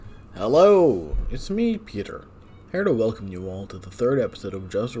Hello, it's me, Peter, here to welcome you all to the third episode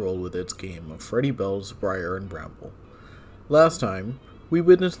of Just Roll With It's game of Freddy Bells, Briar, and Bramble. Last time, we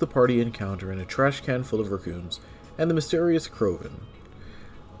witnessed the party encounter in a trash can full of raccoons and the mysterious Croven.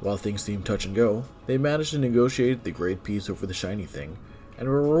 While things seemed touch and go, they managed to negotiate the great peace over the shiny thing and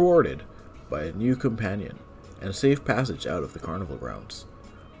were rewarded by a new companion and a safe passage out of the carnival grounds.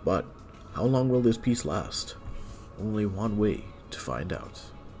 But how long will this peace last? Only one way to find out.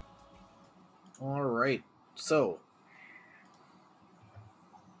 Alright, so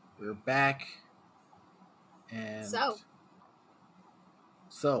we're back, and so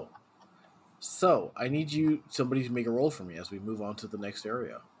I need somebody to make a roll for me as we move on to the next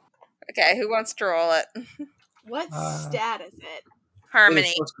area. Okay, who wants to roll it? What stat is it? Harmony.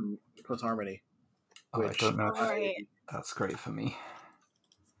 It is plus harmony. I don't know. Right. That's great for me.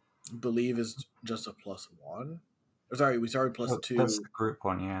 Believe is just a +1. Or sorry, we started +2. That's the group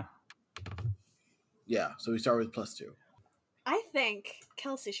one, yeah. Yeah, so we start with +2. I think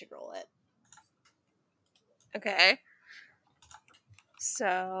Kelsey should roll it. Okay.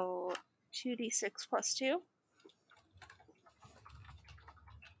 So 2d6 plus 2.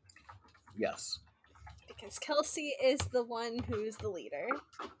 Yes. Because Kelsey is the one who's the leader.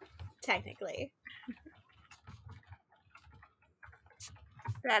 Technically.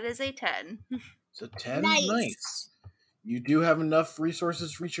 That is a 10. So 10, Nice. nice. You do have enough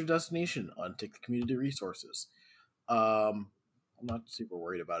resources to reach your destination. Untick the community resources. I'm not super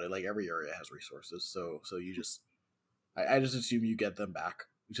worried about it. Like, every area has resources, so you just... I just assume you get them back,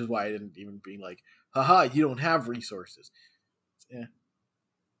 which is why I didn't even be like, haha, you don't have resources. Yeah.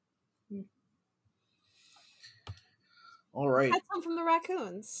 All right. Had some from the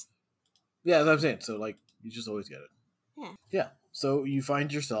raccoons. Yeah, that's what I'm saying. So, like, you just always get it. Yeah. Yeah. So you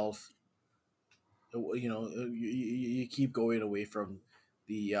find yourself, you keep going away from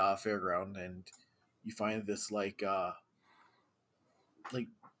the fairground, and you find this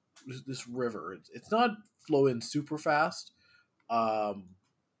this river. It's not flowing super fast,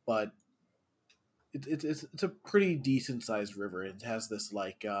 but it's a pretty decent sized river. It has this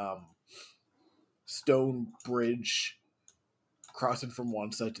stone bridge crossing from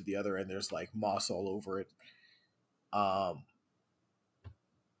one side to the other, and there's like moss all over it.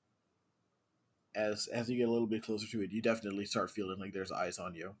 As you get a little bit closer to it, you definitely start feeling like there's eyes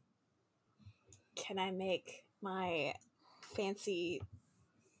on you. Can I make my fancy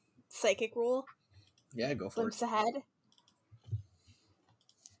psychic roll? Yeah, go for Glimpse it. ahead.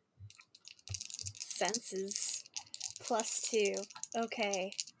 Senses +2.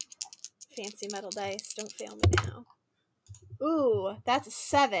 Okay. Fancy metal dice. Don't fail me now. Ooh, that's a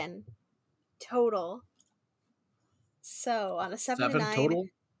 7 total. So on a 7 to 9. Total?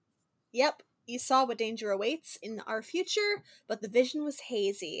 Yep. You saw what danger awaits in our future, but the vision was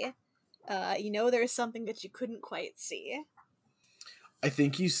hazy. There's something that you couldn't quite see. I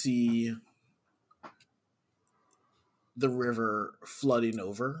think you see the river flooding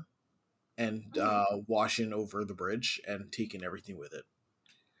over and washing over the bridge and taking everything with it.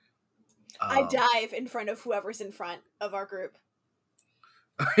 I dive in front of whoever's in front of our group.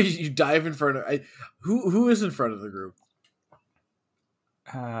 You dive in front of... Who is in front of the group?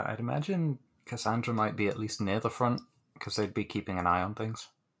 I'd imagine Cassandra might be at least near the front, because they'd be keeping an eye on things.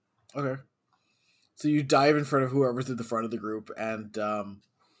 Okay. So you dive in front of whoever's at the front of the group, and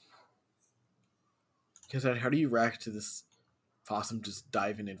Cassandra, how do you react to this possum just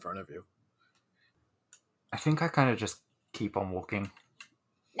diving in front of you? I think I kind of just keep on walking.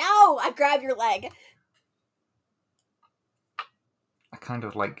 No! I grab your leg. I kind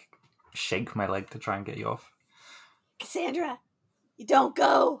of shake my leg to try and get you off. Cassandra, you don't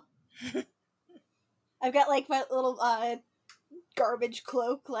go. I've got my little garbage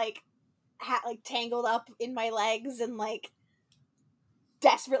cloak hat tangled up in my legs and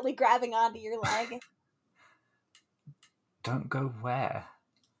desperately grabbing onto your leg. Don't go where?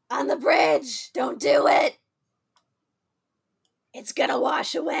 On the bridge. Don't do it. It's gonna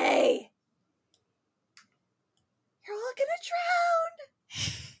wash away. You're all gonna drown.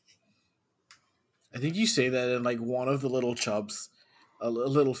 I think you say that, and one of the little chubs, a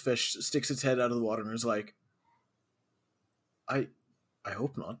little fish, sticks its head out of the water and is like, I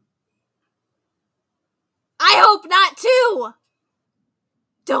hope not. I hope not too.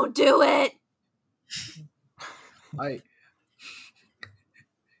 Don't do it.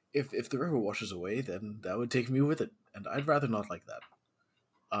 If the river washes away, then that would take me with it, and I'd rather not like that.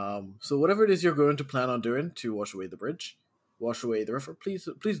 So whatever it is you're going to plan on doing to wash away the bridge, wash away the river, please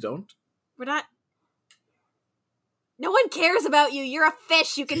don't. We're not... No one cares about you. You're a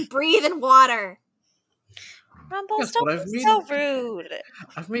fish. You can breathe in water. Rumbles, Yes, don't but be so rude.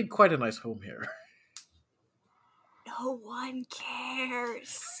 I've made quite a nice home here. No one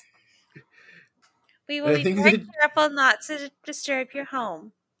cares. We And will I be think very that careful not to disturb your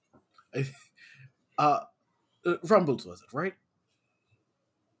home. Rumbles was it, right?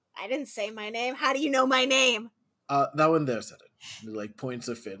 I didn't say my name. How do you know my name? That one there said it. He, like, points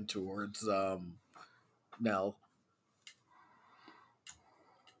a fin towards Nell.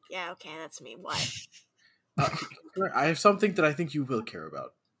 Yeah, okay, that's me. What? I have something that I think you will care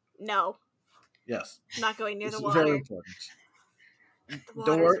about. No, Yes, I'm not going near it's the very water. important. The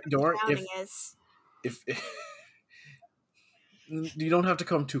Don't water's worry. where Don't the worry. drowning is. If you don't have to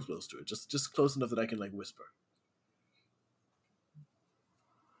come too close to it, just close enough that I can like whisper.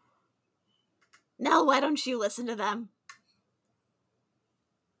 Nell, why don't you listen to them?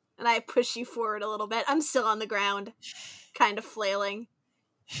 And I push you forward a little bit. I'm still on the ground, kind of flailing.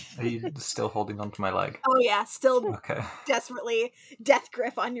 Are you still holding onto my leg? Oh yeah, still Okay. desperately death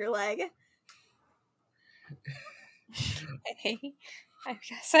grip on your leg. Okay. I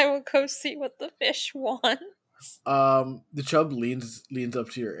guess I will go see what the fish want. The chub leans up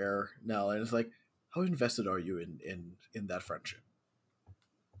to your ear now, and it's like, how invested are you in that friendship?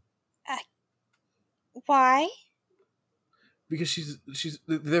 Why? Because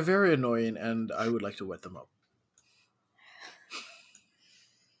they're very annoying, and I would like to wet them up.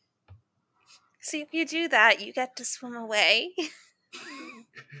 See, if you do that, you get to swim away.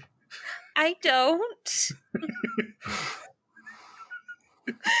 I don't.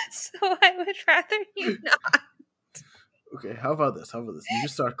 So I would rather you not. Okay, how about this? You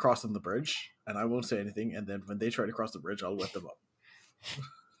just start crossing the bridge, and I won't say anything, and then when they try to cross the bridge, I'll wet them up.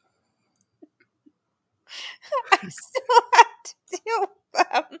 I still have to deal with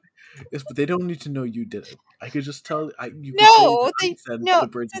them. Yes, but they don't need to know you did it. I could just tell. You could No, say that the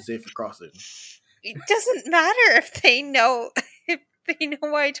bridge is safe for crossing. It doesn't matter if they know. If they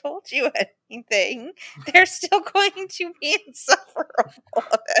know I told you anything, they're still going to be insufferable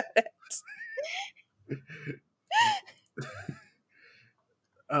about it.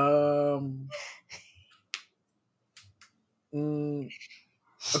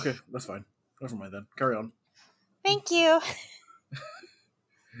 Okay, that's fine. Never mind then. Carry on. Thank you.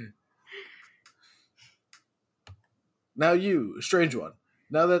 Now you, strange one.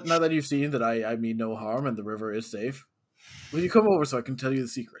 Now that you've seen that I mean no harm and the river is safe, will you come over so I can tell you the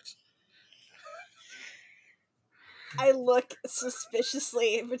secret? I look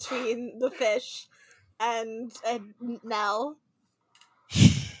suspiciously between the fish and Nell.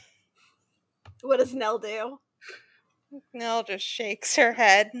 What does Nell do? Nell just shakes her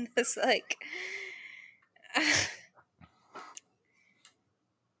head and is like,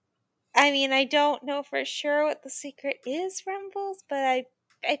 I mean, I don't know for sure what the secret is, Rumbles, but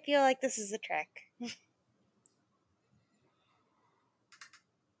I feel like this is a trick.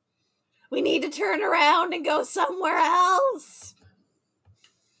 We need to turn around and go somewhere else.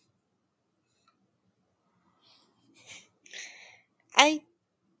 I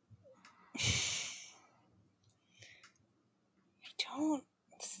don't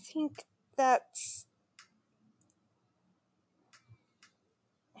think that's...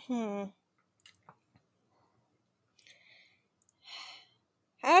 How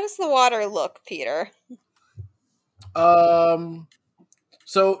does the water look, Peter?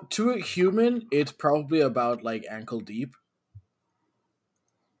 So to a human, it's probably about like ankle deep.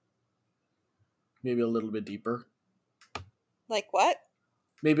 Maybe a little bit deeper. Like what?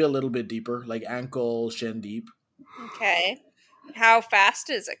 Maybe a little bit deeper, like ankle, shin deep. Okay. How fast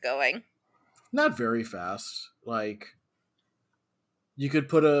is it going? Not very fast. Like you could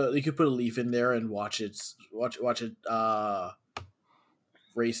put a leaf in there and watch it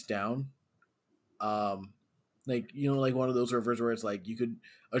race down. Like like one of those rivers where it's like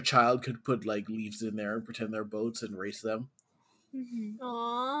a child could put like leaves in there and pretend they're boats and race them.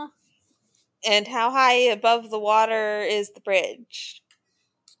 Aww. And how high above the water is the bridge?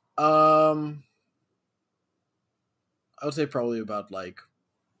 I would say probably about like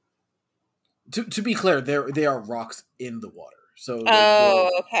to be clear, they are rocks in the water. So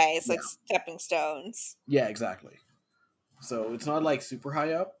okay. It's like yeah. stepping stones. Yeah, exactly. So it's not like super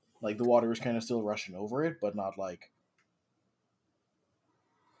high up. Like the water is kind of still rushing over it, but not like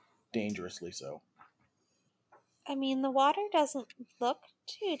dangerously so. I mean, the water doesn't look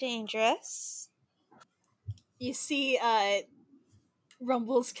too dangerous. You see,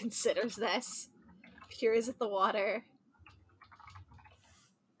 Rumbles considers this. Peers at the water.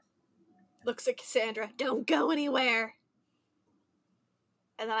 Looks at Cassandra. Don't go anywhere.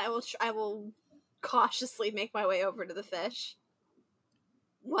 And then I will cautiously make my way over to the fish.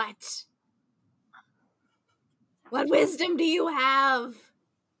 What? What wisdom do you have?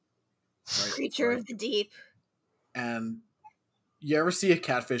 Right, Creature right. of the deep. And you ever see a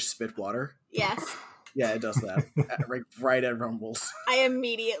catfish spit water? Yes. Yeah, it does that. right at Rumbles. I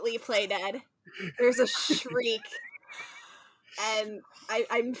immediately play dead. There's a shriek. And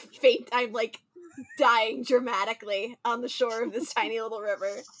I'm faint. I'm like dying dramatically on the shore of this tiny little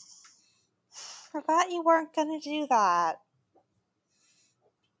river. Forgot you weren't gonna do that.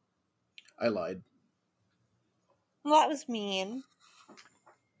 I lied. Well, that was mean.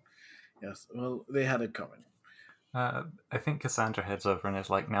 Yes, well, they had it coming. I think Cassandra heads over and is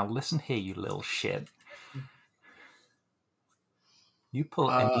like, now listen here, you little shit. You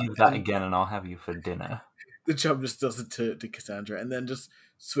pull any of that again and I'll have you for dinner. The chub just does it to Cassandra and then just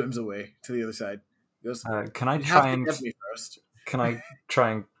swims away to the other side. He goes, Can I "You try have to and get me first." can I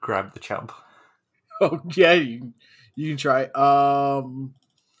try and grab the chub? Oh yeah, you can try.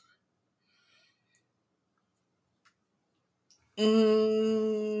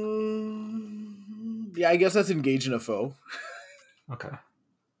 Yeah, I guess that's engaging a foe. Okay.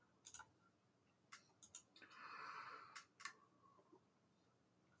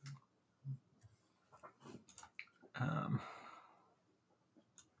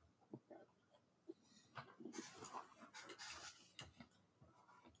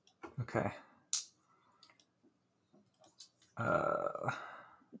 Okay.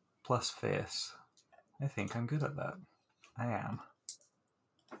 Plus fierce. I think I'm good at that. I am.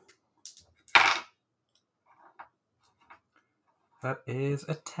 That is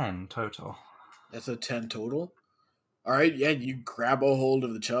a 10 total. That's a 10 total. All right, yeah, you grab a hold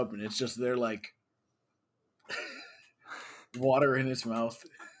of the chub and it's just there like water in its mouth.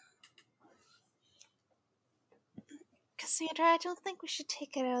 Cassandra, I don't think we should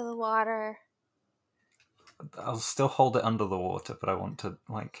take it out of the water. I'll still hold it under the water, but I want to,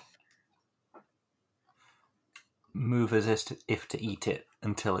 like, move as if to eat it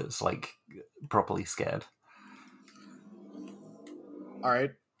until it's, like, properly scared. All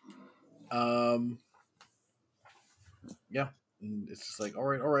right. Yeah. And it's just like, all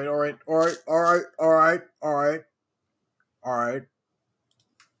right.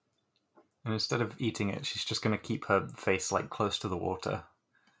 And instead of eating it, she's just going to keep her face, like, close to the water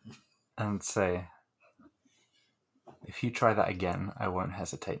and say, if you try that again, I won't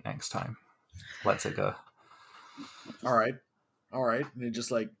hesitate next time. Let's it go. All right. And it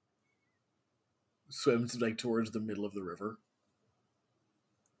just like swims like towards the middle of the river.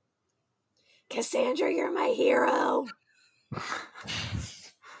 Cassandra, you're my hero.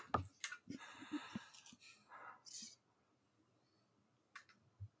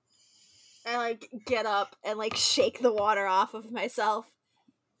 I like get up and like shake the water off of myself.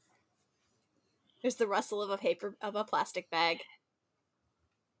 There's the rustle of a plastic bag.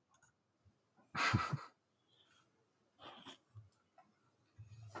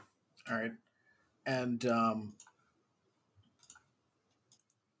 All right. And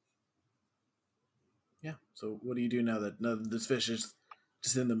yeah, so what do you do now that this fish is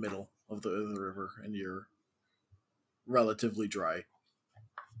just in the middle of the river and you're relatively dry?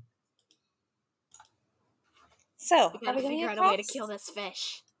 So, We are gotta we going figure to out a way to kill this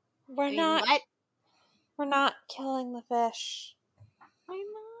fish. We're not killing the fish. Why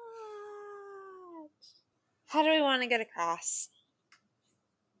not? How do we want to get across?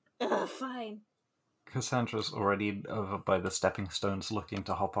 Fine. Cassandra's already over by the stepping stones looking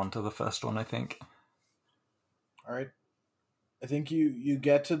to hop onto the first one, I think. All right. I think you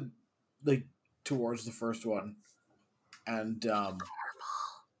get to like towards the first one and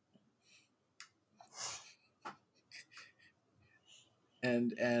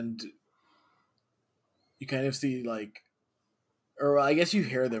and you kind of see like, or I guess you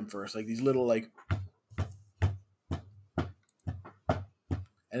hear them first, like these little like,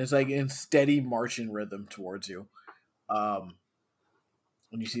 and it's like in steady marching rhythm towards you. When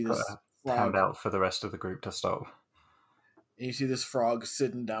you see this Hand out for the rest of the group to stop. And you see this frog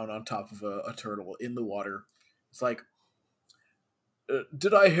sitting down on top of a turtle in the water. It's like,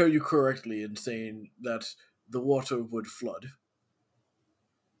 did I hear you correctly in saying that the water would flood?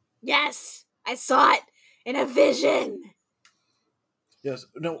 Yes, I saw it in a vision. Yes.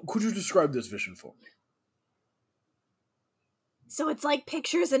 Now, could you describe this vision for me? So it's like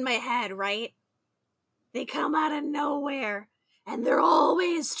pictures in my head, right? They come out of nowhere, and they're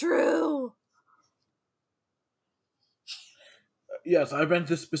always true. Yes, I meant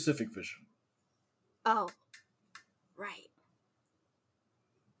this specific vision. Oh, right.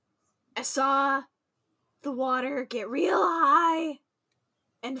 I saw the water get real high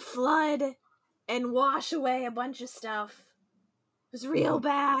and flood and wash away a bunch of stuff. It was real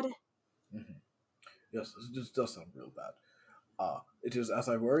bad. Mm-hmm. Yes, this does sound real bad. It is as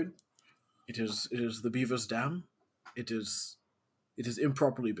I worried. It is the Beaver's Dam. It is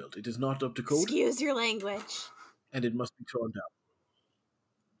improperly built. It is not up to code, Excuse your language. and it must be torn down.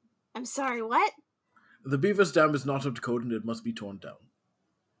 I'm sorry, what? The Beaver's Dam is not up to code, and it must be torn down.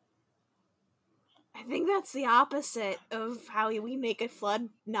 I think that's the opposite of how we make a flood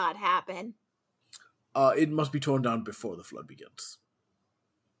not happen. It must be torn down before the flood begins.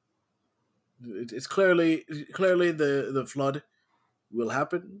 It's clearly the flood will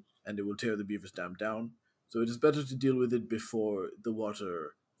happen, and it will tear the Beaver's Dam down. So it is better to deal with it before the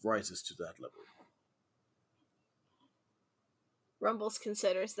water rises to that level. Rumbles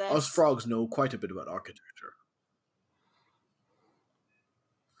considers this. Us frogs know quite a bit about architecture.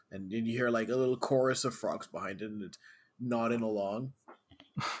 And then you hear like a little chorus of frogs behind it, and it's nodding along.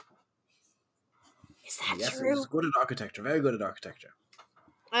 Is that Yes, true? it's good at architecture. Very good at architecture.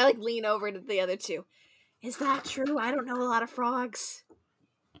 I like lean over to the other two. Is that true? I don't know a lot of frogs.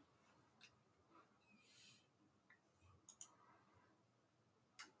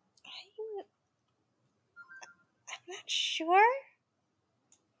 I'm not sure.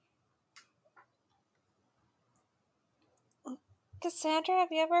 Cassandra,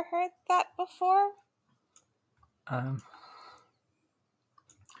 have you ever heard that before? I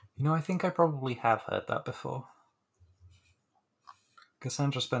think I probably have heard that before.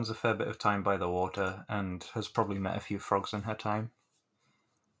 Cassandra spends a fair bit of time by the water and has probably met a few frogs in her time.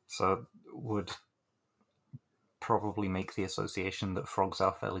 So would probably make the association that frogs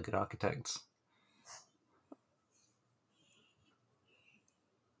are fairly good architects.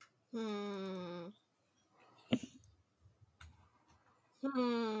 Hmm.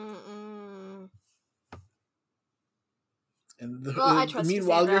 And Well, I trust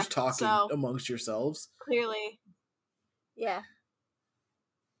meanwhile, you're Cassandra, talking so- amongst yourselves. Clearly. Yeah.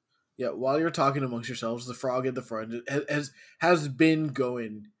 Yeah, while you're talking amongst yourselves, the frog at the front has been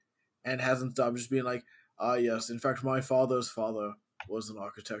going and hasn't stopped, just being like, yes, in fact, my father's father was an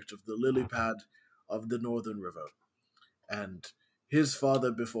architect of the lily pad of the Northern River. And his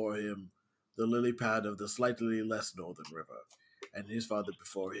father before him, the lily pad of the slightly less Northern River. And his father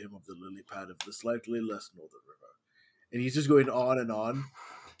before him of the lily pad of the slightly less Northern River. And he's just going on and on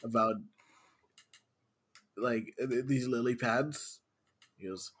about, like, these lily pads. He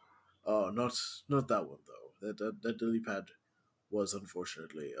goes, oh, not that one, though. That lily pad was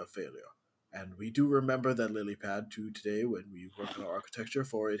unfortunately a failure. And we do remember that lily pad to today when we work on our architecture,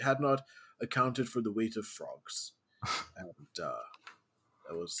 for it had not accounted for the weight of frogs. And that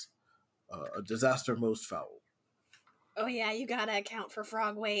was a disaster most foul. Oh yeah, you gotta account for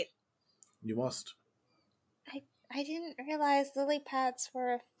frog weight. You must. I didn't realize lily pads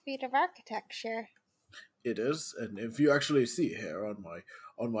were a feat of architecture. It is, and if you actually see here on my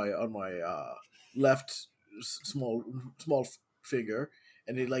left small finger,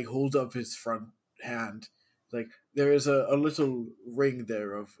 and he like holds up his front hand, like there is a little ring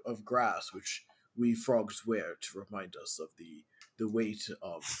there of grass which we frogs wear to remind us of the weight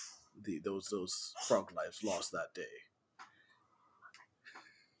of those frog lives lost that day.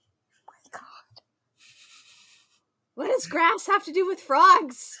 Oh my god. What does grass have to do with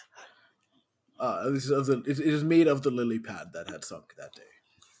frogs? It is made of the lily pad that had sunk that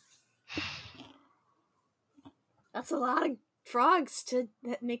day. That's a lot of frogs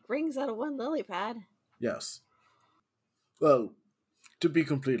that make rings out of one lily pad. Yes. Well, to be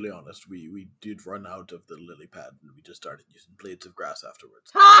completely honest, we did run out of the lily pad, and we just started using blades of grass afterwards.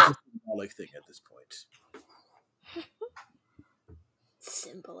 Ha! It's a symbolic thing at this point.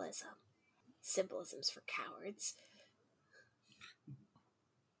 Symbolism. Symbolism's for cowards.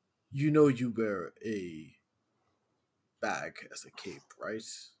 You know you wear a bag as a cape, right?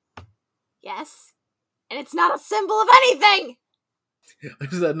 Yes. And it's not a symbol of anything!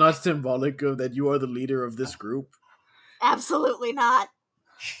 Is that not symbolic of that you are the leader of this group? Absolutely not.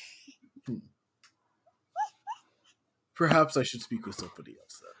 Perhaps I should speak with somebody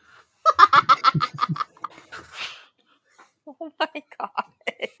else then. Oh my god.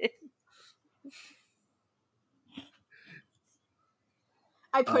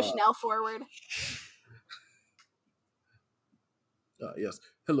 I push Nell forward. Yes.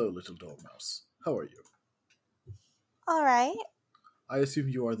 Hello, little dormouse. How are you? Alright. I assume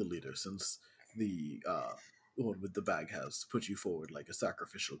you are the leader, since the one with the bag has put you forward like a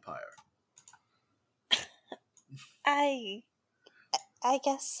sacrificial pyre. I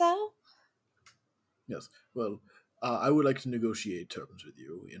guess so. Yes. Well, I would like to negotiate terms with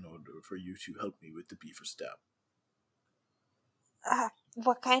you in order for you to help me with the Beaver's Dam.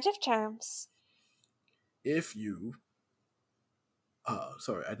 What kind of terms? If you...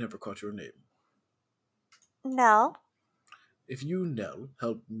 sorry, I never caught your name. No. If you, Nell,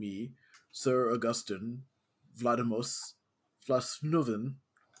 help me, Sir Augustin Vladimos Vlasnovin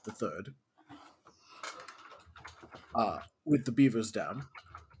III, with the Beaver's Dam,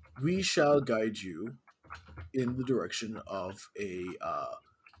 we shall guide you in the direction of a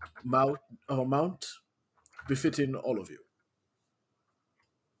mount befitting all of you.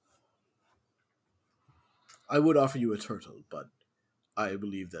 I would offer you a turtle, but I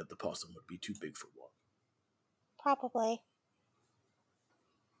believe that the possum would be too big for one. Probably.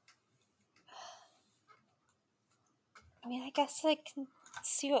 I mean, I guess I can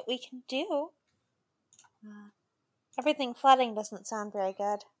see what we can do. Everything flooding doesn't sound very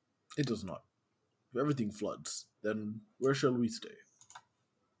good. It does not. If everything floods, then where shall we stay?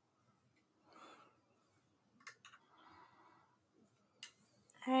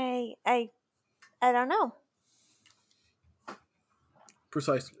 I don't know.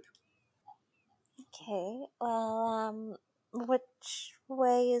 Precisely. Okay, well, which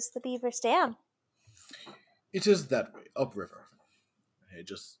way is the Beaver's Dam? It is that way, upriver. It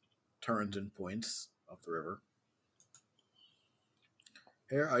just turns and points up the river.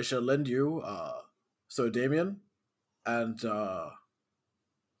 Here, I shall lend you, Sir Damien, and,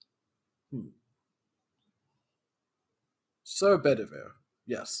 Sir Bedivere.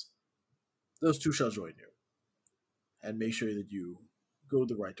 Yes. Those two shall join you. And make sure that you go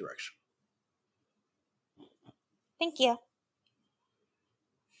the right direction. Thank you.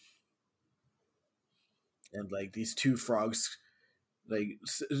 And like these two frogs, they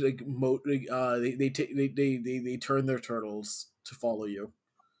turn their turtles to follow you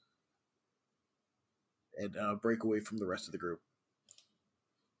and break away from the rest of the group.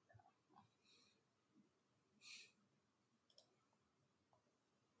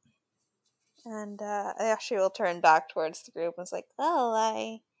 And I actually will turn back towards the group and was like, well,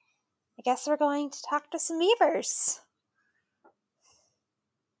 I guess we're going to talk to some beavers.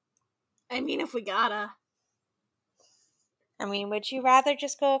 I mean, if we gotta. I mean, would you rather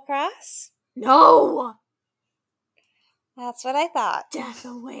just go across? No! That's what I thought. Death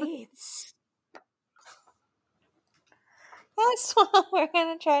awaits. Yes, well, we're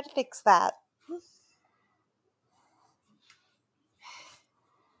going to try to fix that.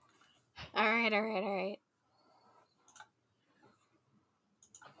 Alright.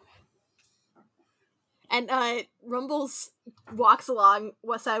 And Rumbles walks along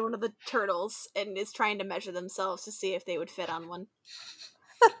beside one of the turtles and is trying to measure themselves to see if they would fit on one.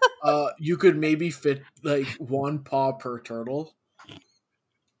 You could maybe fit like one paw per turtle.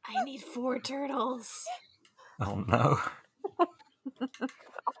 I need 4 turtles. Oh no.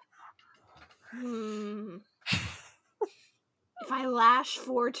 If I lash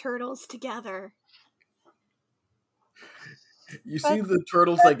 4 turtles together. You see the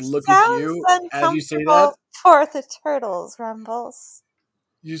turtles like look at you as you say that. For the turtles, Rumbles.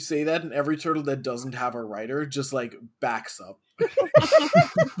 You say that, and every turtle that doesn't have a rider just like backs up.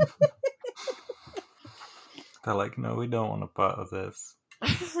 They're like, no, we don't want a part of this.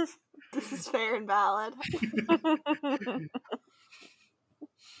 This is fair and valid.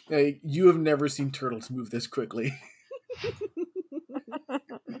 Hey, you have never seen turtles move this quickly.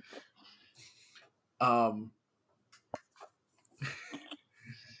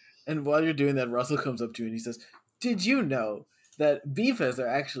 And while you're doing that, Russell comes up to you and he says, "Did you know that beavers are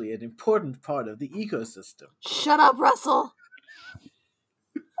actually an important part of the ecosystem?" Shut up, Russell!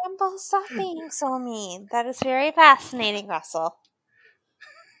 Rumbles, stop being so mean. That is very fascinating, Russell.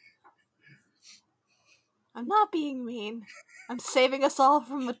 I'm not being mean. I'm saving us all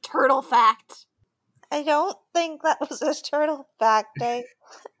from a turtle fact. I don't think that was a turtle fact.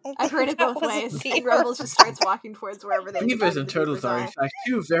 I've heard it both ways. And Rumbles just starts walking towards wherever they Beavers and turtles are, in fact,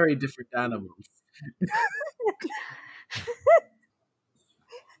 two very different animals.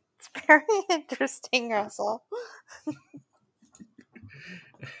 It's very interesting, Russell.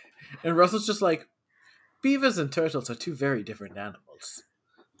 And Russell's just like, beavers and turtles are two very different animals.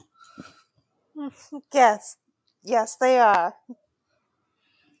 Yes, they are.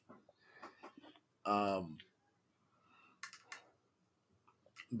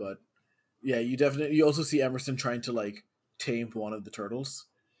 But yeah, you also see Emerson trying to like tame one of the turtles,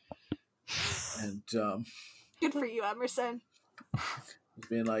 and good for you, Emerson.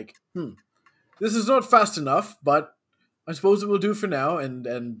 Being like, this is not fast enough, but I suppose it will do for now. And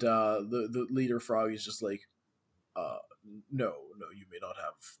the leader frog is just like, no, you may not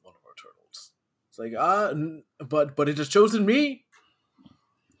have one of our turtles. It's like, but it has chosen me.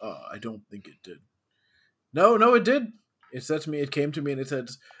 I don't think it did. No, it did. It said to me, it came to me and it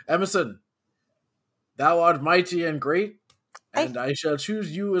said, "Emerson, thou art mighty and great, and I shall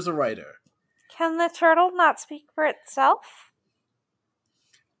choose you as a rider." Can the turtle not speak for itself?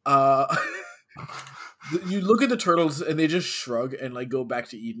 You look at the turtles and they just shrug and like go back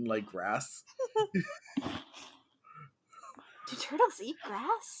to eating like grass. Do turtles eat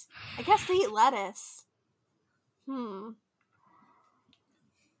grass? I guess they eat lettuce.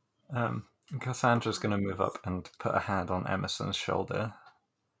 Cassandra's going to move up and put a hand on Emerson's shoulder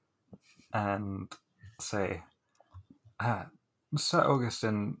and say, Sir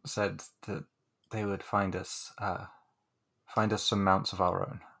Augustin said that they would find us some mounts of our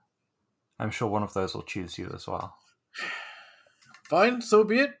own. I'm sure one of those will choose you as well. Fine, so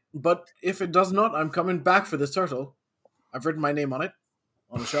be it. But if it does not, I'm coming back for this turtle. I've written my name on it,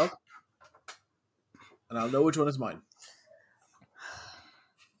 on the shelf. And I'll know which one is mine.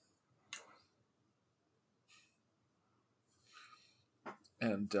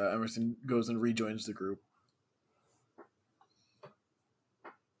 And Emerson goes and rejoins the group.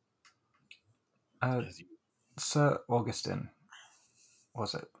 Sir Augustin,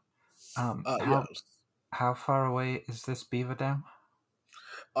 was it? Yes. How far away is this beaver dam?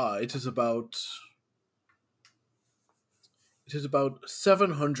 It is about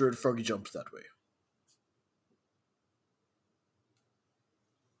 700 froggy jumps that way.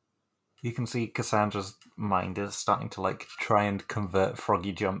 You can see Cassandra's mind is starting to like try and convert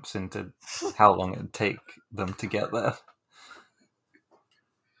froggy jumps into how long it'd take them to get there.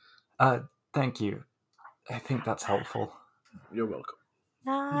 Thank you. I think that's helpful. You're welcome.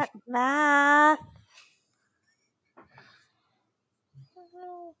 Not math.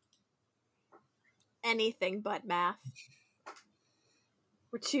 Anything but math.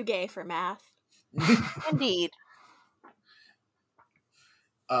 We're too gay for math. Indeed.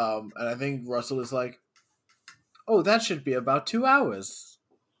 And I think Russell is like, oh, that should be about 2 hours.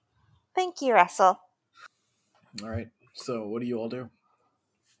 Thank you, Russell. All right. So what do you all do?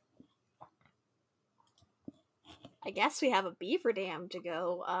 I guess we have a beaver dam to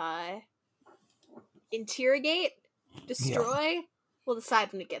go interrogate, destroy. Yeah. We'll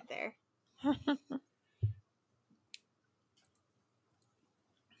decide when we get there. All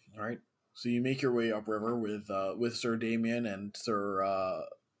right. So you make your way upriver with Sir Damien and Sir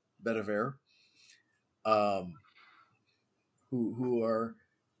Bedivere, who are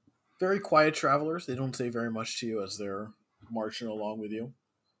very quiet travelers. They don't say very much to you as they're marching along with you.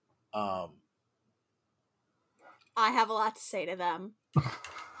 I have a lot to say to them.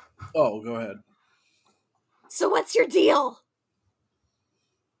 Oh, go ahead. So what's your deal?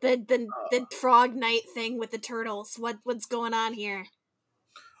 The frog night thing with the turtles. What's going on here?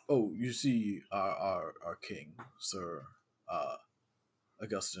 Oh, you see, our king, Sir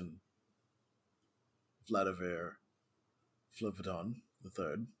Augustin Vladimir Flippedon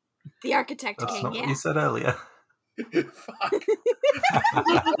III. The architect That's king, not yeah. what you said earlier. Fuck.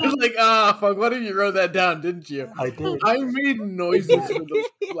 I was like, fuck, what if you wrote that down, didn't you? I did. I made noises for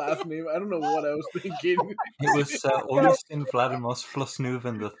the last name. I don't know what I was thinking. It was Sir Augustin Vladimos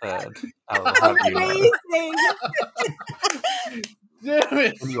Flusnuven III. I'll have you know. Amazing! Damn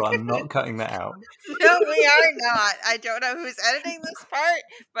it! You are not cutting that out. No, we are not. I don't know who's editing this part,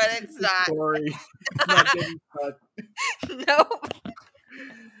 but it's not. Sorry. It's not getting cut. Nope.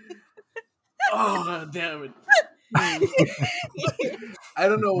 Oh, damn it. I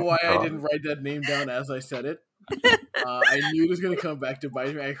don't know why I didn't write that name down as I said it. I knew it was going to come back to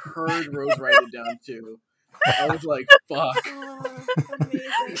bite me. I heard Rose write it down too. I was like, fuck. Oh,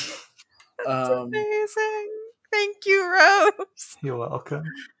 amazing. That's amazing. Thank you, Rose. You're welcome.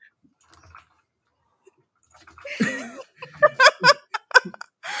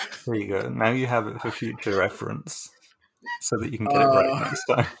 There you go. Now you have it for future reference so that you can get it right next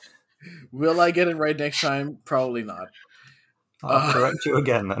time. Will I get it right next time? Probably not. I'll correct you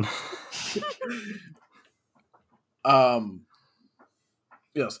again then.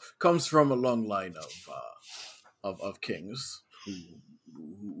 Yes, comes from a long line of kings who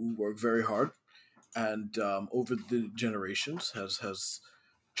work very hard, and over the generations has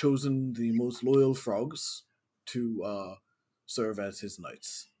chosen the most loyal frogs to serve as his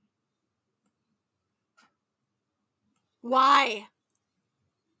knights. Why?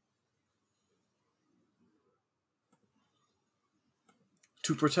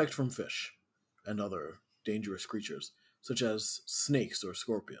 To protect from fish and other dangerous creatures, such as snakes or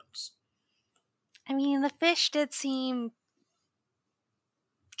scorpions. I mean, the fish did seem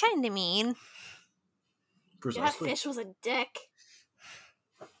kind of mean. Precisely. That fish was a dick.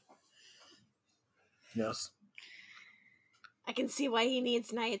 Yes. I can see why he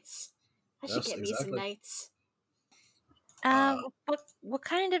needs knights. I should get me some knights. What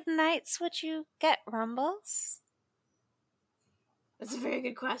kind of knights would you get, Rumbles? That's a very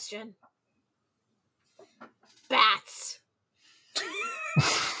good question. bats.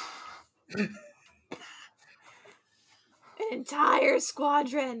 An entire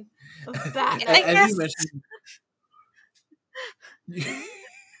squadron of bats. And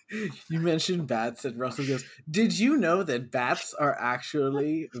you mentioned bats, and Russell goes, "Did you know that bats are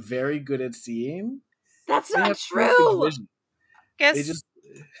actually very good at seeing? That's They not have true. perfect vision. Guess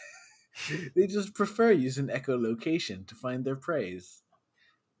They just prefer using echolocation to find their prey."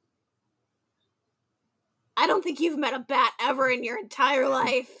 I don't think you've met a bat ever in your entire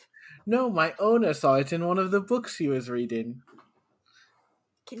life. No, my owner saw it in one of the books he was reading.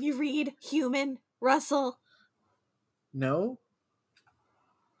 Can you read human, Russell? No?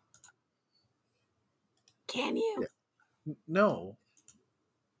 Can you? No.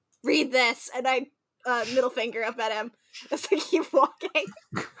 Read this. And I middle finger up at him as I keep walking.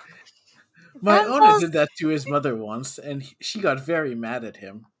 My owner did that to his mother once, and she got very mad at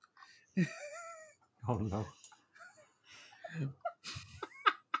him. Oh no.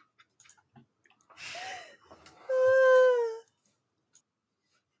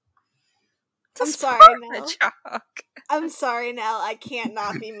 I'm sorry, Nell. Hedgehog. I'm sorry, Nell. I can't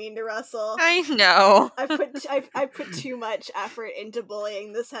not be mean to Russell. I know. I put too much effort into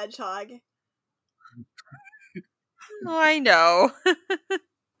bullying this hedgehog. Oh, I know.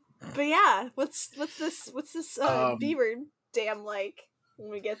 But yeah, what's this beaver dam like when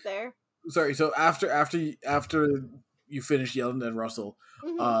we get there? Sorry, so after you finish yelling at Russell,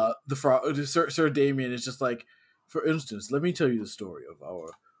 Mhm. the frog, Sir Damien is just like, for instance, let me tell you the story of our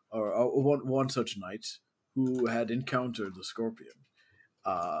one such knight who had encountered the scorpion.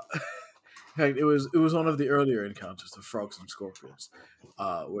 In fact, it was one of the earlier encounters of frogs and scorpions,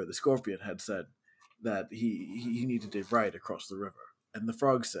 where the scorpion had said that he needed to ride across the river, and the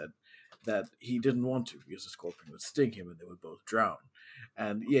frog said that he didn't want to because the scorpion would sting him and they would both drown.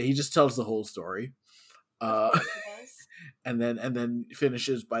 And yeah, he just tells the whole story, and then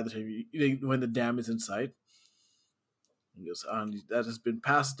finishes by the time when the dam is in sight. He goes on, that has been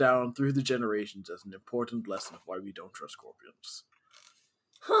passed down through the generations as an important lesson of why we don't trust scorpions.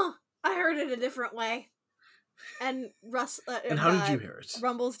 Huh. I heard it a different way. And And how did you hear it?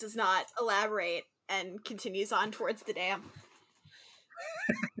 Rumbles does not elaborate and continues on towards the dam.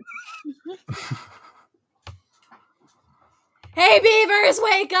 Hey beavers,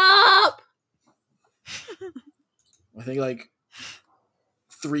 wake up! I think like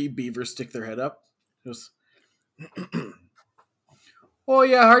 3 beavers stick their head up. Just, oh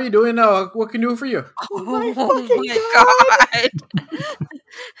yeah, how are you doing now? What can I do for you? Oh my Oh fucking god.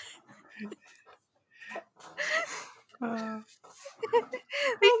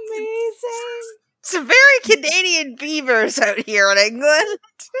 Amazing! Some very Canadian beavers out here in England.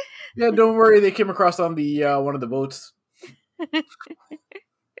 Yeah, don't worry, they came across on the one of the boats.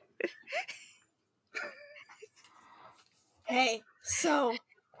 Hey, so,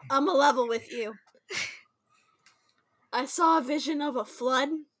 I'm a level with you. I saw a vision of a flood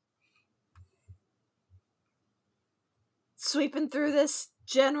sweeping through this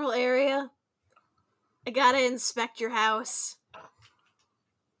general area. I gotta inspect your house.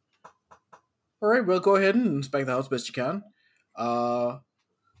 Alright, we'll go ahead and inspect the house best you can. We'll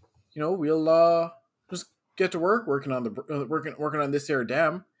just get to work working on this here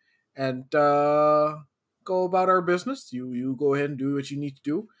dam, and go about our business. You go ahead and do what you need to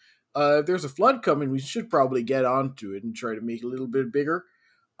do. If there's a flood coming, we should probably get onto it and try to make it a little bit bigger,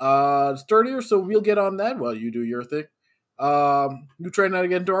 sturdier. So we'll get on that while you do your thing. You try not to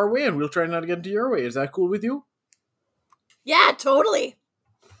get into our way, and we'll try not to get into your way. Is that cool with you? Yeah, totally.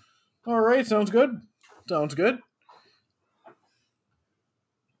 All right, sounds good. Sounds good.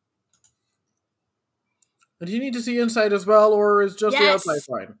 And do you need to see inside as well, or is just the Yes. outside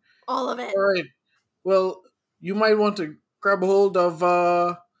fine? All of it. All right. Well, you might want to grab a hold of.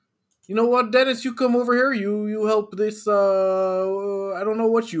 You know what, Dennis? You come over here. You help this. I don't know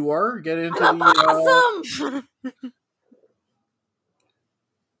what you are. Get into I'm the. awesome!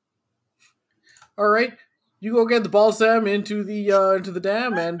 All right. You go get the balsam into the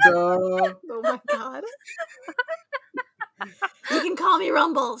dam, and Oh my god. You can call me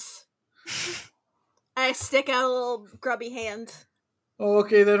Rumbles. I stick out a little grubby hand.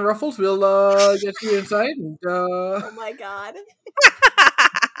 okay then, Ruffles. We'll get you inside, and Oh my god.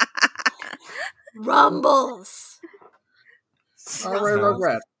 Rumbles. all right,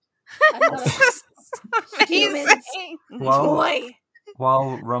 Rugrat. Humans. Well, Boy.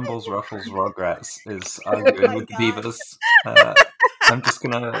 while Rumbles Ruffles Rugrats is arguing with the God. beavers, I'm just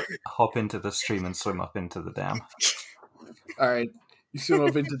gonna hop into the stream and swim up into the dam. All right, you swim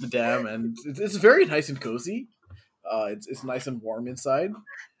up into the dam, and it's very nice and cozy. It's nice and warm inside.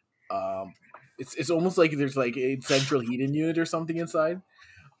 It's almost like there's like a central heating unit or something inside.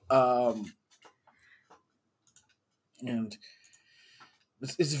 And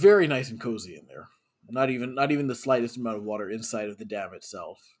it's very nice and cozy in there. Not even the slightest amount of water inside of the dam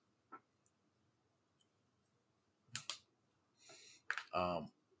itself.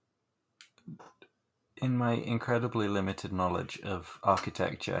 In my incredibly limited knowledge of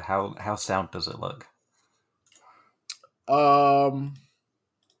architecture, how sound does it look? Go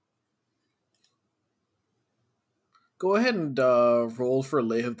ahead and roll for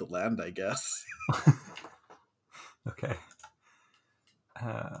lay of the land, I guess. Okay.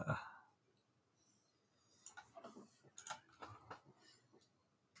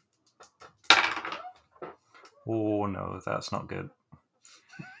 Oh no, that's not good.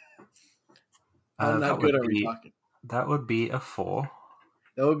 How not good are we talking? That would be a 4.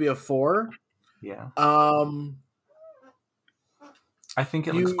 That would be a 4. Yeah. I think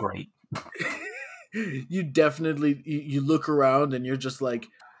it looks great. You definitely you look around and you're just like,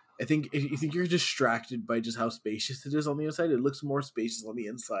 I think you're distracted by just how spacious it is on the inside. It looks more spacious on the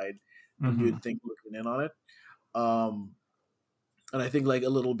inside than you'd think looking in on it. And I think like a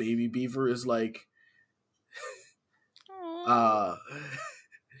little baby beaver is like,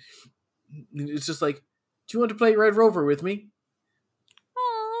 it's just like, do you want to play Red Rover with me?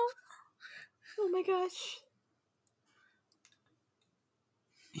 Oh my gosh.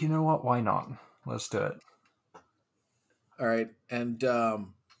 You know what? Why not? Let's do it. All right, and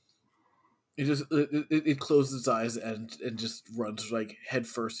it closes its eyes and just runs like head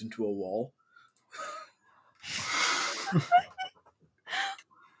first into a wall.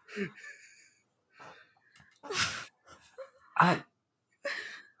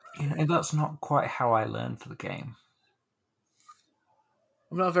 That's not quite how I learned the game.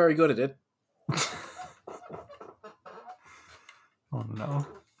 I'm not very good at it. Oh no.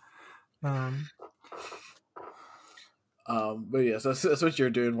 But yes, that's what you're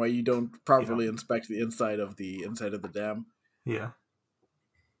doing. Why you don't properly inspect the inside of the dam? Yeah.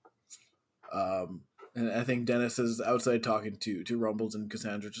 And I think Dennis is outside talking to Rumbles and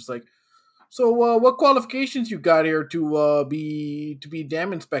Cassandra, just like, so what qualifications you got here to be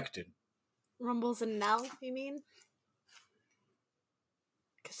dam inspected? Rumbles and Nell, you mean?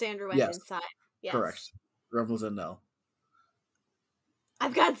 Cassandra went inside. Yes. Correct. Rumbles and Nell.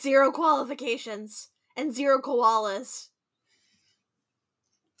 I've got 0 qualifications and 0 koalas.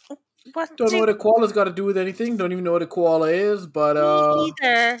 Don't know what a koala's got to do with anything. Don't even know what a koala is, but Me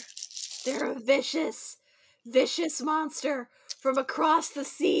either. They're a vicious monster from across the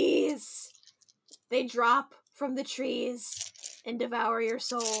seas. They drop from the trees and devour your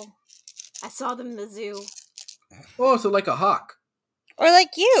soul. I saw them in the zoo. Oh, so like a hawk. Or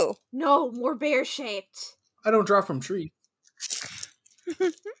like you. No, more bear-shaped. I don't drop from trees.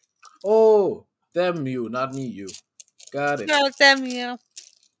 Oh, them you, not me you. Got it. No, it's them you.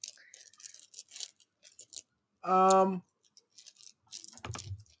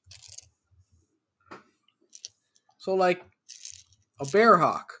 So like a bear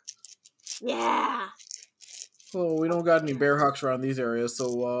hawk. Yeah. Oh, we don't got any bear hawks around these areas,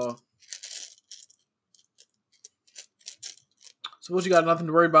 so suppose you got nothing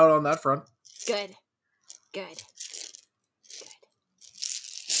to worry about on that front. Good.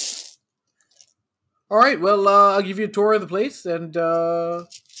 All right, well, I'll give you a tour of the place and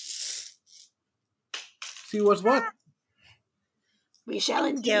see what's what. We shall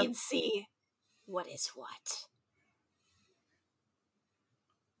indeed see what is what.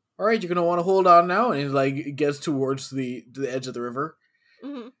 All right, you're gonna want to hold on now, and it gets towards the edge of the river,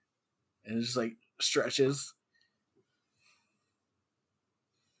 Mm-hmm. and it just like stretches.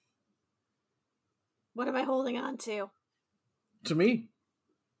 What am I holding on to? To me,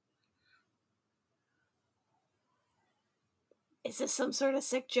 is this some sort of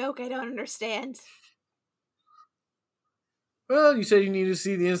sick joke? I don't understand. well, you said you need to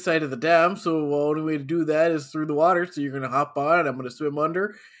see the inside of the dam, so the only way to do that is through the water. So you're gonna hop on, and I'm gonna swim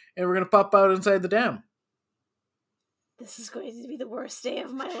under, and we're gonna pop out inside the dam. This is going to be the worst day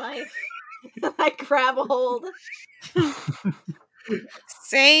of my life. I grab a hold.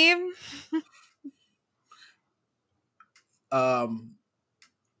 Same. And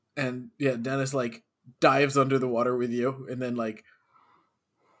yeah, Dennis like dives under the water with you, and then like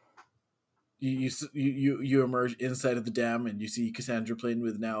you emerge inside of the dam, and you see Cassandra playing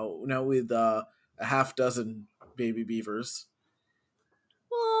with now with a half dozen baby beavers.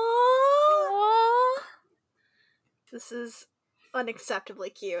 Aww. This is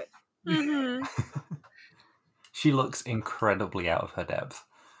unacceptably cute. Mm-hmm. She looks incredibly out of her depth.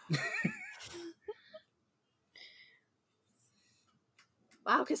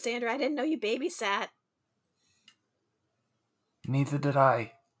 Wow, Cassandra, I didn't know you babysat. Neither did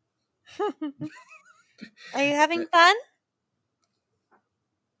I. Are you having fun?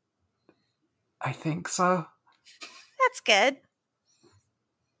 I think so. That's good.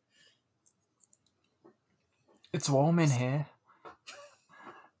 It's warm in here.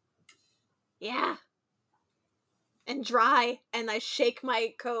 Yeah. And dry, and I shake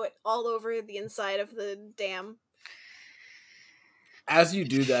my coat all over the inside of the dam. As you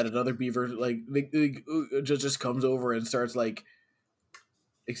do that, another beaver just comes over and starts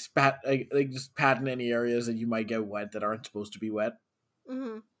just patting any areas that you might get wet that aren't supposed to be wet.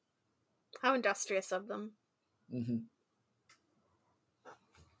 Mm-hmm. How industrious of them. Mm-hmm.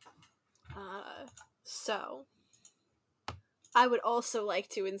 So, I would also like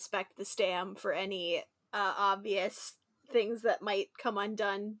to inspect this dam for any obvious things that might come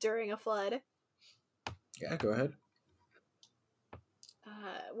undone during a flood. Yeah, go ahead.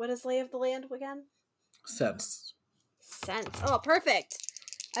 What is lay of the land again? Sense. Sense. Oh, perfect.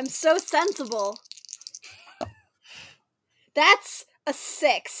 I'm so sensible. That's a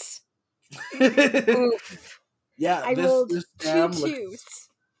 6. Oof. Yeah, I rolled 2 dam 2s.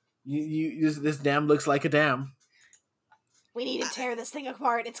 this dam looks like a dam. We need to tear this thing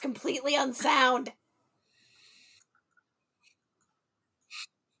apart. It's completely unsound.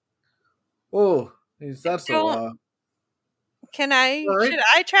 Oh, is that so? Don't- Can I? All right. Should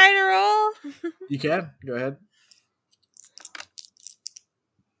I try to roll? You can go ahead.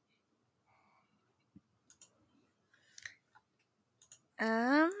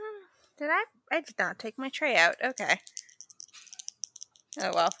 Did I? I did not take my tray out. Okay.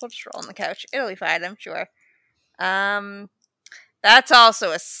 Oh well, we'll just roll on the couch. It'll be fine, I'm sure. That's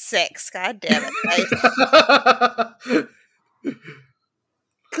also a 6. God damn it!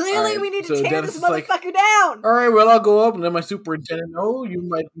 Clearly, Alright, we need to so tear Dennis this is like, motherfucker down. All right, well, I'll go up and let my superintendent know. You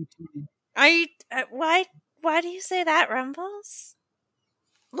might be. Why? Why do you say that, Rumbles?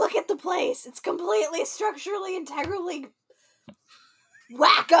 Look at the place. It's completely structurally integrally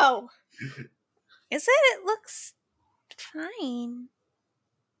wacko. Is it? It looks fine.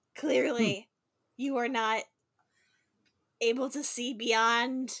 Clearly, you are not able to see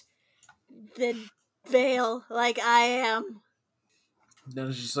beyond the veil like I am.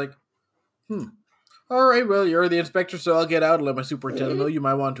 Dennis is just like, All right, well, you're the inspector, so I'll get out and let my superintendent know. You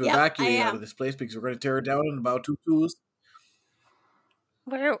might want to Yep, evacuate I out am. of this place because we're going to tear it down in about 2 2s.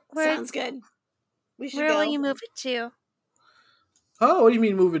 Where Sounds good. We should where go. will you move it to? Oh, what do you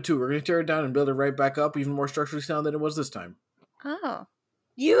mean move it to? We're going to tear it down and build it right back up, even more structurally sound than it was this time. Oh.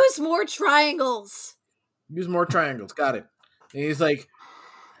 Use more triangles. Use more triangles. Got it. And he's like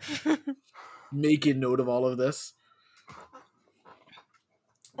making note of all of this.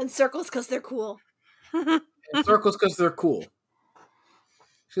 And circles because they're cool. And circles because they're cool.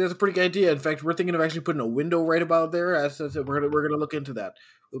 See, that's a pretty good idea. In fact, we're thinking of actually putting a window right about there. As I said, we're gonna look into that.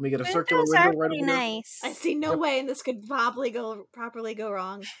 We'll make it a circular Windows window are right pretty over there. nice. I see no way and this could properly go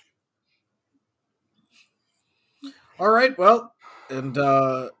wrong. All right, well, and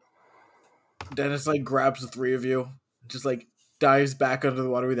Dennis grabs the 3 of you, just dives back under the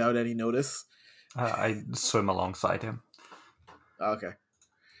water without any notice. I swim alongside him. Okay.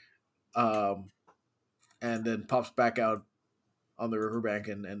 And then pops back out on the riverbank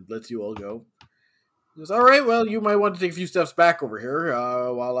and lets you all go. He goes, all right, well, you might want to take a few steps back over here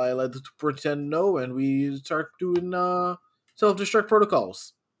while I let the superintendent know and we start doing self-destruct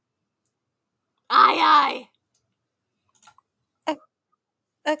protocols. Aye.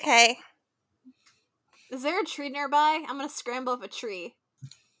 Okay. Is there a tree nearby? I'm gonna scramble up a tree.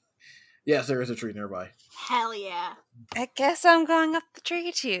 Yes, there is a tree nearby. Hell yeah. I guess I'm going up the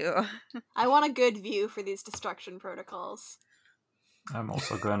tree too. I want a good view for these destruction protocols. I'm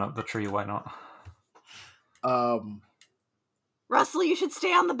also going up the tree, why not? Russell, you should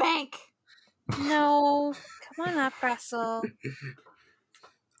stay on the bank. No. Come on up, Russell.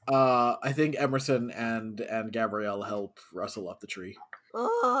 I think Emerson and Gabrielle help Russell up the tree.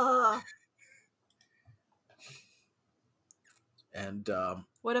 Ugh. And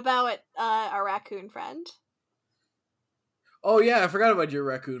What about our raccoon friend? oh yeah, I forgot about your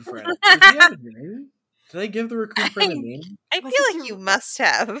raccoon friend. Does he have a name? Did I give the raccoon friend a name? I Was feel it like your- you must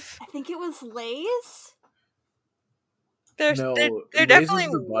have. I think it was Lay's. No, There Lays definitely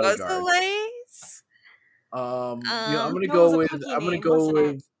was the was a bodyguard. Lays. Yeah, I'm gonna no, it go was a with. cookie I'm gonna name, go wasn't it?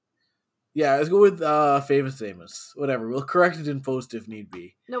 with. Yeah, let's go with Famous Amos. Whatever, we'll correct it in post if need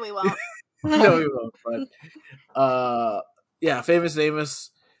be. No, we won't. No, we won't. But yeah, Famous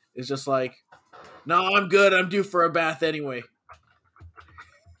Amos is just like, no, I'm good. I'm due for a bath anyway.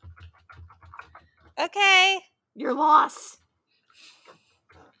 Okay. Your loss.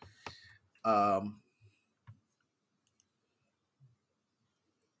 Um,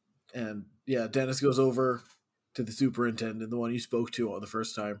 and yeah, Dennis goes over to the superintendent, the one you spoke to on the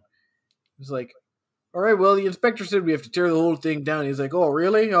first time. He's like, all right, well, the inspector said we have to tear the whole thing down. He's like, oh,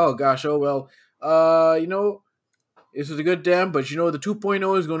 really? Oh, gosh, oh, well, this was a good dam, but the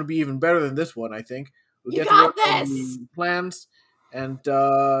 2.0 is going to be even better than this one, I think. We'll You get got to work on this! the plans and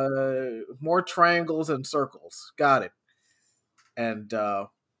more triangles and circles. Got it. And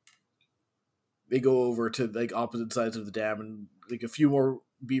they go over to like opposite sides of the dam, and like a few more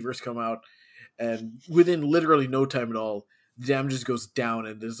beavers come out, and within literally no time at all, the dam just goes down,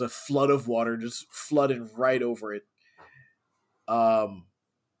 and there's a flood of water just flooding right over it. And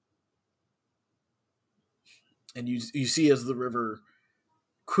you see as the river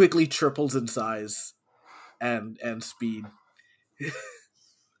quickly triples in size and speed.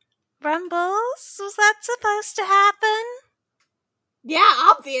 Rumbles? Was that supposed to happen? Yeah,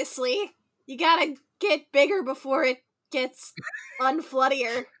 obviously. You gotta get bigger before it gets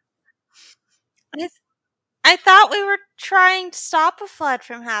unfloodier. I thought we were trying to stop a flood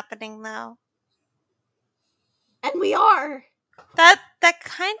from happening, though. And we are. That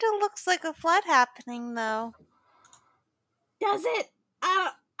kind of looks like a flood happening, though. Does it?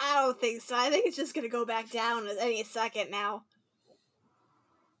 I don't think so. I think it's just gonna go back down any second now.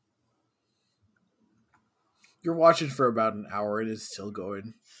 You're watching for about an hour. It is still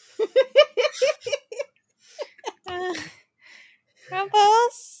going.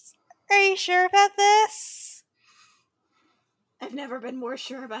 Rumbles? Are you sure about this? I've never been more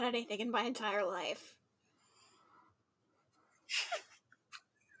sure about anything in my entire life.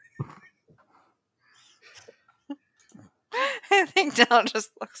 I think Del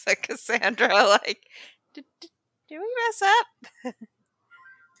just looks at Cassandra like, did we mess up?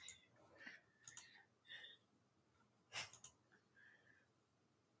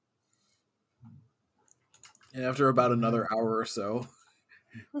 And after about another hour or so,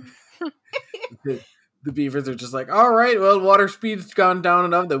 the beavers are just like, all right, well, water speed's gone down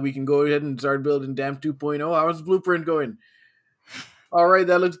enough that we can go ahead and start building Dam 2.0. How's the blueprint going? All right,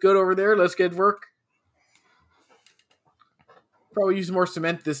 that looks good over there. Let's get work. Probably use more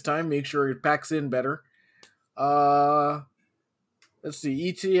cement this time. Make sure it packs in better. Let's see.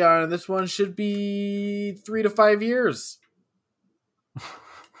 ETA on this one should be 3 to 5 years.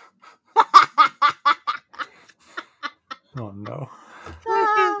 Oh no.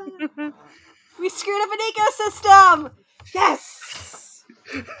 We screwed up an ecosystem! Yes!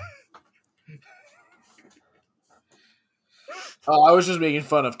 I was just making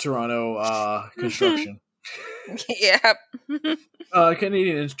fun of Toronto construction. Yep.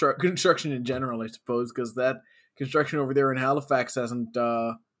 Canadian construction in general, I suppose, because that construction over there in Halifax hasn't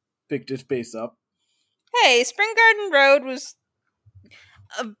picked its pace up. Hey, Spring Garden Road was...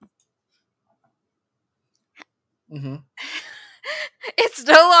 It's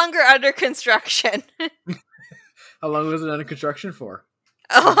no longer under construction. How long was it under construction for?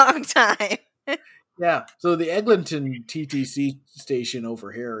 A long time. Yeah, so the Eglinton TTC station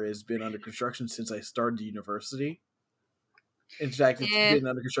over here has been under construction since I started university. In fact, it's been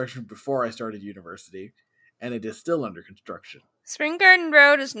under construction before I started university, and it is still under construction. Spring Garden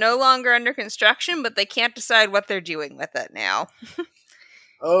Road is no longer under construction, but they can't decide what they're doing with it now.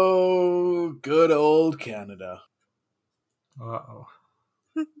 Oh, good old Canada. Uh-oh.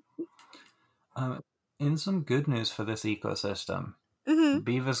 In some good news for this ecosystem,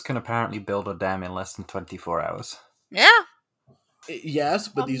 beavers can apparently build a dam in less than 24 hours. Yeah. Yes,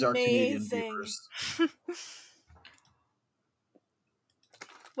 but these are Canadian Amazing. beavers.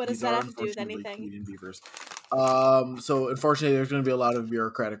 What does These that are have to do with unfortunately anything? Canadian beavers. So unfortunately, there's going to be a lot of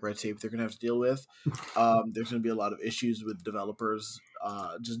bureaucratic red tape they're going to have to deal with. There's going to be a lot of issues with developers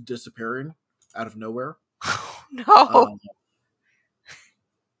just disappearing out of nowhere. No.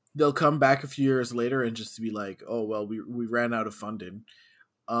 They'll come back a few years later and just be like, "Oh well, we ran out of funding."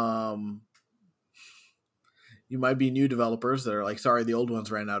 You might be new developers that are like, "Sorry, the old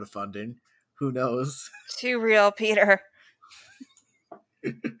ones ran out of funding." Who knows? Too real, Peter.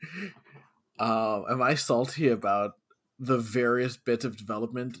 Am I salty about the various bits of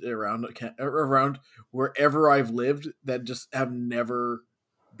development around wherever I've lived that just have never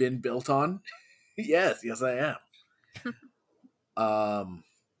been built on? yes, I am.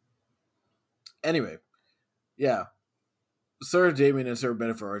 Anyway, yeah. Sir Damien and Sir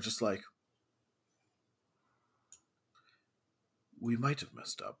Benefer are just like, we might have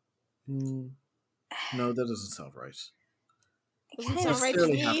messed up. No, that doesn't sound right. Doesn't sound right to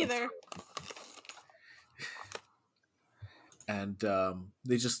me either. And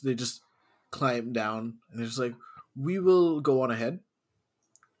they just climb down, and they're just like, we will go on ahead,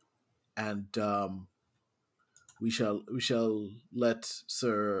 and we shall let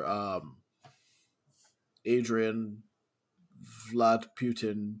Sir Adrian Vlad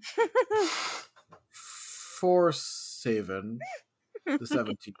Putin Forsaven the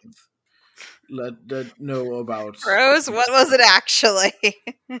 17th let know about. Rose, what was it actually?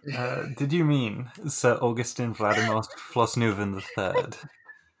 Did you mean Sir Augustin Vladimir Flosnuven III?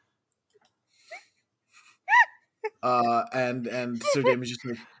 And Sir Damon just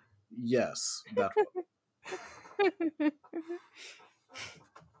like, yes, that one.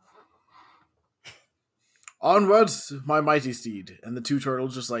 Onwards, my mighty steed. And the two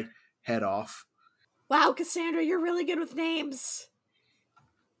turtles just like head off. Wow, Cassandra, you're really good with names.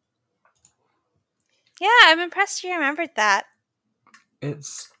 Yeah, I'm impressed you remembered that.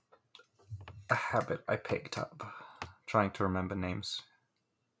 It's a habit I picked up, trying to remember names.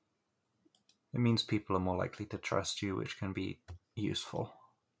 It means people are more likely to trust you, which can be useful.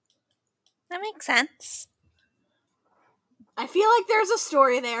 That makes sense. I feel like there's a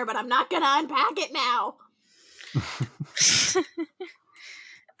story there, but I'm not gonna unpack it now.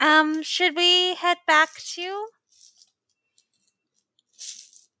 Should we head back to?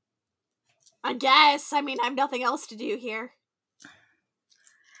 I guess. I mean, I have nothing else to do here.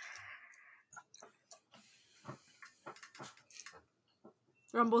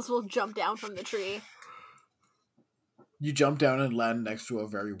 Rumbles will jump down from the tree. You jump down and land next to a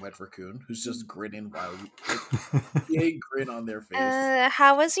very wet raccoon who's just grinning wildly. Big grin on their face.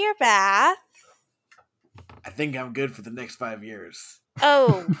 How was your bath? I think I'm good for the next 5 years.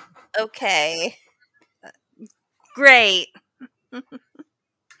 Oh, okay. Great.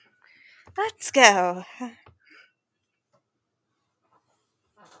 Let's go.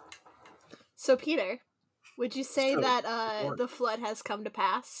 So, Peter, would you say that the flood has come to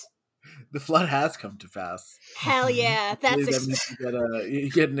pass? The flood has come to pass. Hell yeah. That means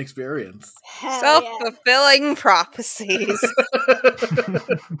you get an experience. Hell yeah. Self-fulfilling prophecies.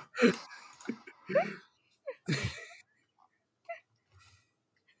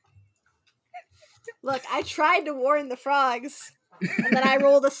 Look, I tried to warn the frogs, and then I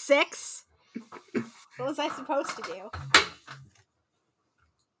rolled a 6. What was I supposed to do?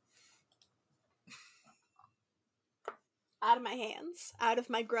 Out of my hands. Out of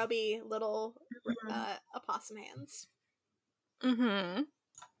my grubby little opossum hands. Mm-hmm.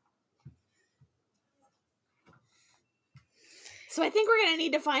 So I think we're going to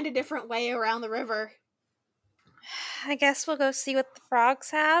need to find a different way around the river. I guess we'll go see what the frogs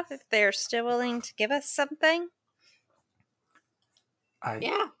have, if they're still willing to give us something.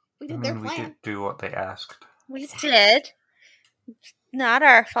 Yeah, we did their plan. We did do what they asked. We did. Not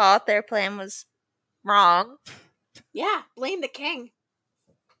our fault. Their plan was wrong. Yeah, blame the king.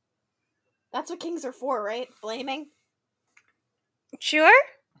 That's what kings are for, right? Blaming. Sure.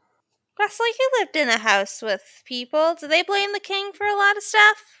 Wesley, you lived in a house with people. Do they blame the king for a lot of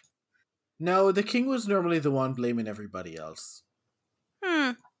stuff? No, the king was normally the one blaming everybody else.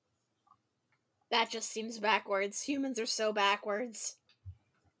 That just seems backwards. Humans are so backwards.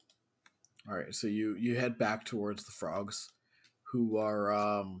 Alright, so you head back towards the frogs, who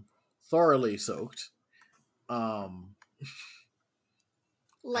are thoroughly soaked.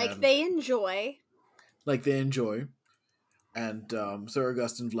 Like they enjoy. Like they enjoy. And Sir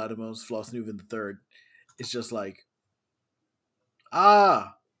Augustin Vladimir Flosnuven III is just like,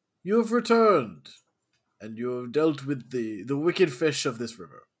 you have returned, and you have dealt with the wicked fish of this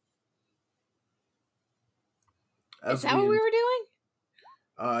river. Is that what we were doing?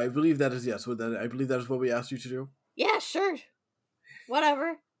 I believe that is, yes. I believe that is what we asked you to do. Yeah, sure.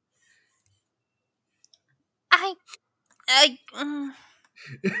 Whatever.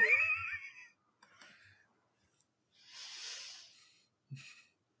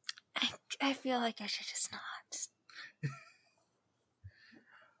 I feel like I should just not.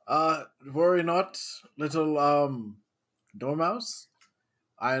 Worry not, little Dormouse.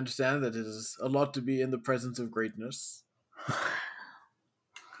 I understand that it is a lot to be in the presence of greatness.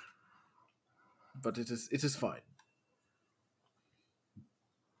 But it is fine.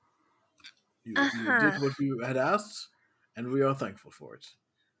 You did what you had asked, and we are thankful for it.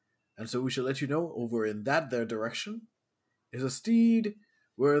 And so we shall let you know over in that there direction is a steed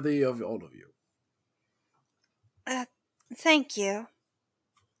worthy of all of you. Thank you.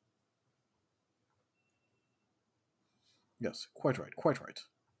 Yes, quite right, quite right.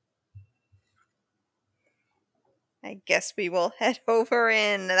 I guess we will head over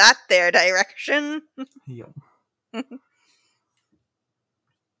in that there direction. Yep.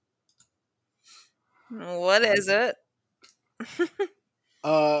 What is it?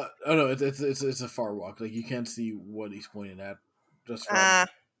 Oh no, it's a far walk. Like you can't see what he's pointing at. Just from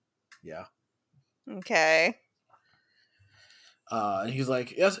Yeah. Okay. And he's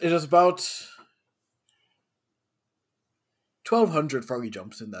like, yes, it is about 1,200 froggy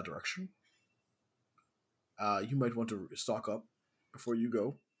jumps in that direction. You might want to stock up before you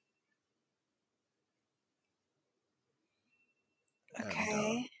go. Okay.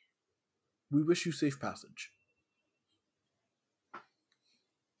 And, we wish you safe passage.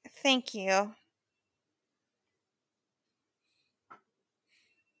 Thank you.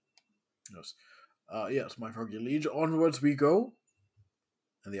 Yes. Yes, my froggy liege. Onwards we go.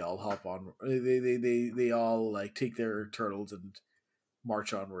 And they all hop on. They all like take their turtles and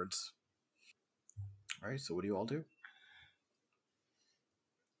march onwards. All right. So what do you all do?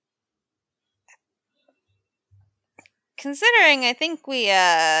 Considering I think we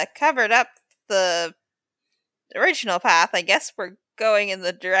covered up the original path, I guess we're going in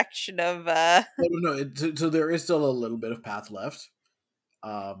the direction of No. So there is still a little bit of path left.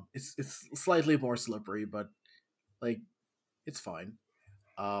 It's slightly more slippery, but like it's fine.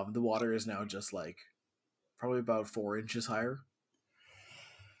 The water is now just like probably about 4 inches higher.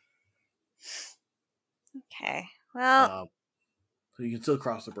 Okay. Well, So you can still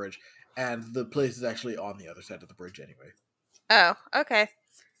cross the bridge, and the place is actually on the other side of the bridge anyway. oh, okay.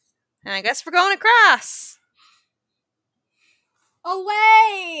 And I guess we're going across.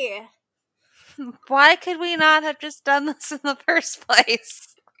 Away! Why could we not have just done this in the first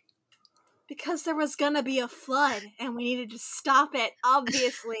place? Because there was gonna be a flood, and we needed to stop it,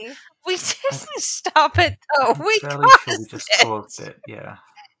 obviously. We didn't stop it though. I'm We fairly sure we caused just it. caused it. Yeah.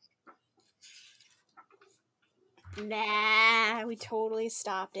 Nah, we totally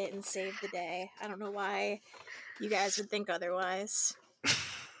stopped it and saved the day. I don't know why you guys would think otherwise.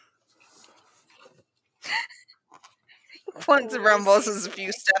 Once Totally Rumbles saved is a the few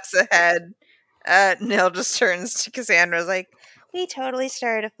day. steps ahead, Nil just turns to Cassandra's like, we totally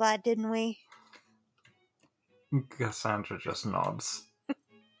started a flood, didn't we? Cassandra just nods.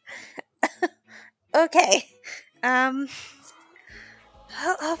 Okay.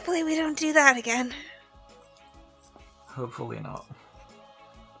 Hopefully we don't do that again. Hopefully not.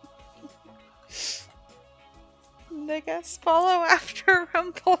 And I guess follow after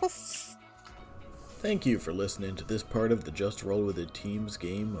Rumbles. Thank you for listening to this part of the Just Roll With It team's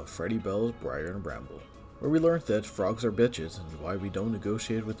game of Freddy Bells, Briar, and Bramble, where we learned that frogs are bitches and why we don't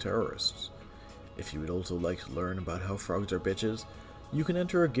negotiate with terrorists. If you would also like to learn about how frogs are bitches, you can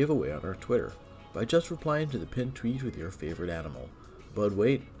enter a giveaway on our Twitter by just replying to the pinned tweet with your favorite animal. But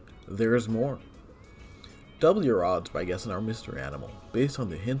wait, there is more. Double your odds by guessing our mystery animal, based on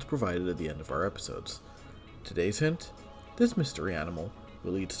the hints provided at the end of our episodes. Today's hint? This mystery animal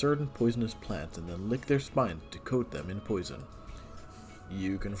will eat certain poisonous plants and then lick their spines to coat them in poison.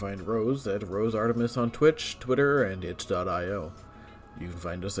 You can find Rose at Rose Artemis on Twitch, Twitter, and itch.io. You can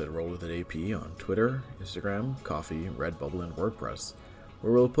find us at RollWithItAP on Twitter, Instagram, Coffee, Redbubble, and WordPress,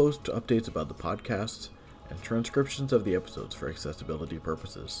 where we'll post updates about the podcast and transcriptions of the episodes for accessibility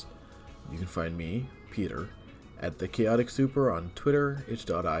purposes. You can find me, Peter, at The Chaotic Super on Twitter,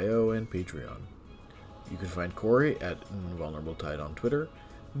 itch.io, and Patreon. You can find Corey at Invulnerable Tide on Twitter,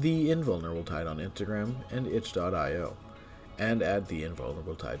 The Invulnerable Tide on Instagram, and itch.io, and at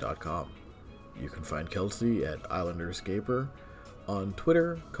theinvulnerabletide.com. You can find Kelsey at Islander Escaper on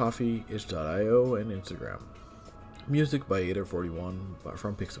Twitter, Coffee, itch.io, and Instagram. Music by Ader41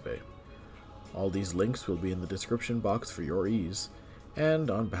 from Pixabay. All these links will be in the description box for your ease,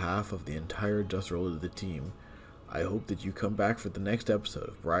 and on behalf of the entire Just Roll of the team, I hope that you come back for the next episode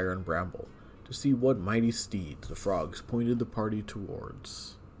of Briar and Bramble to see what mighty steeds the frogs pointed the party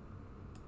towards.